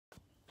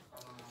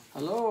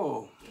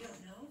Hello.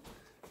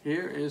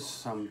 Here is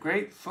some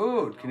great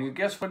food. Can you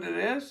guess what it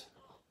is?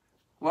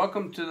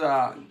 Welcome to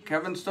the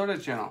Kevin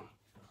Stoda channel.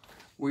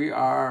 We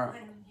are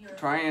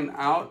trying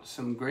out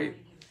some great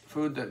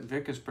food that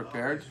Vic has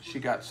prepared. She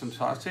got some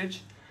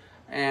sausage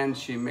and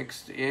she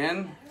mixed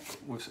in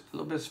with a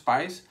little bit of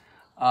spice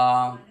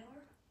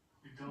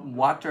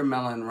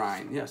watermelon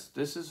rind. Yes,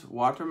 this is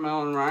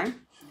watermelon rind.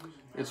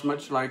 It's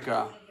much like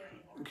a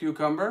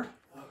cucumber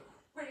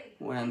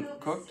when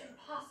cooked,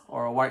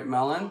 or a white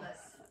melon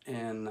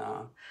in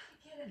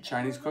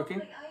Chinese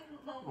cooking.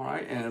 All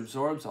right, and it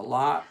absorbs a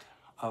lot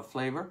of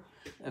flavor.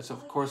 It's,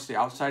 of course, the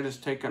outside is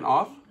taken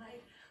off.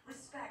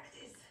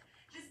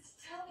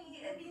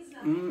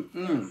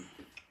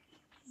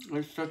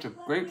 It's such a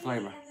great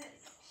flavor.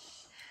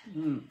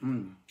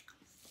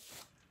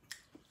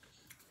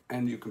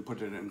 And you can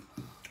put it in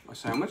a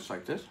sandwich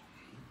like this.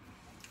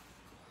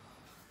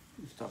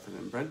 You stuff it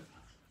in bread.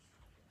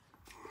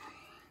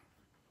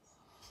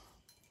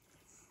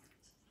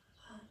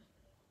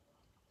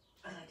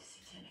 I'd like to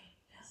see Timmy,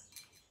 yes.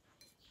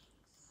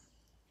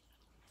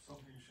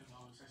 Something you should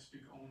know is I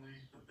speak only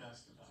the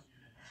best about you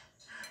to him.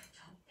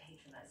 Don't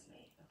patronize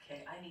me,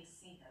 okay? I need to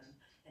see him,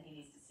 and he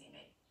needs to see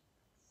me.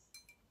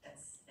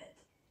 That's it.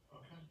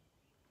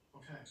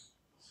 Okay.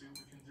 See what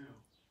we can do.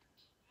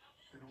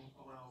 They don't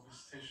allow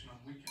visitation on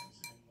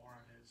weekends anymore,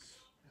 and his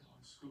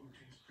school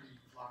routine's pretty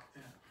locked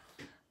in.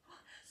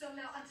 So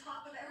now, on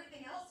top of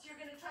everything else, you're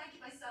gonna try and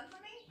keep my son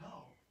from me?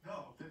 No,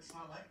 it's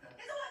not like that.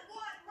 It's like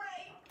what,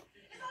 Ray?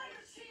 It's not like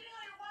you're cheating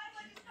on your wife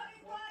like he's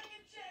fucking rotting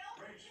in jail?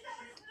 Is that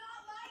what it's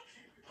not like?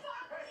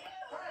 Fuck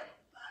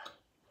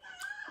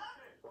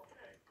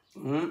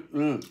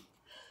you!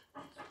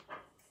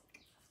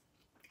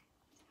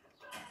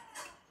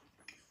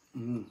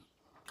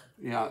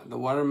 Yeah, the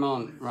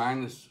watermelon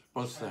rind is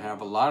supposed to have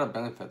a lot of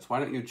benefits. Why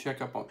don't you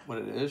check up on what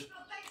it is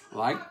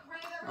like?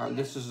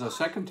 This is the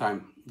second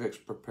time Vic's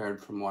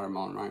prepared from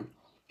watermelon rind.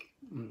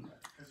 Because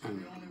you're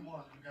the only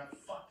one who got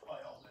fucked by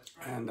all this,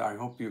 right? And I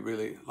hope you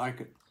really like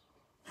it.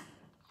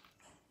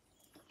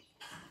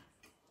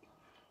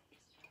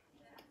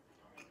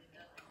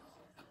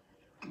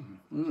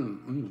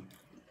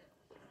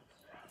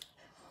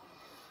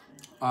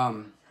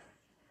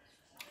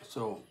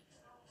 So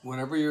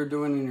whatever you're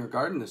doing in your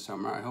garden this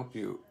summer, I hope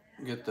you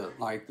get to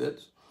like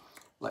this,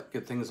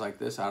 get things like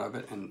this out of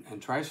it,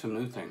 and try some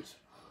new things.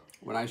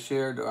 When I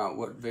shared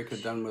what Vic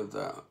had done with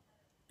the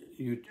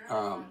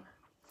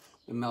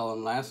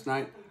melon last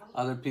night,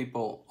 other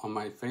people on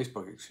my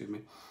Facebook,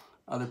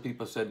 other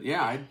people said,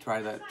 yeah, I'd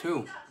try that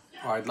too,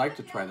 or I'd like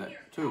to try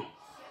that too.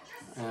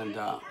 And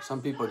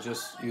some people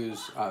just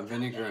use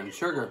vinegar and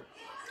sugar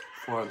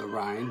for the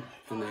rind,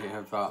 and they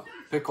have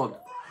pickled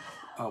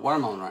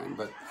watermelon rind.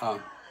 But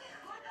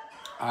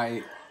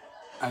I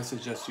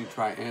suggest you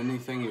try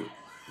anything you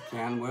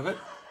can with it.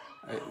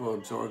 It will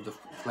absorb the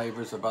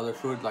flavors of other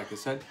food, like I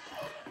said,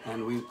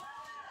 and we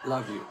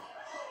love you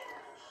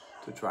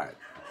to try it.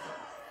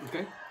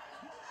 Okay?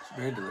 It's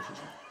very delicious.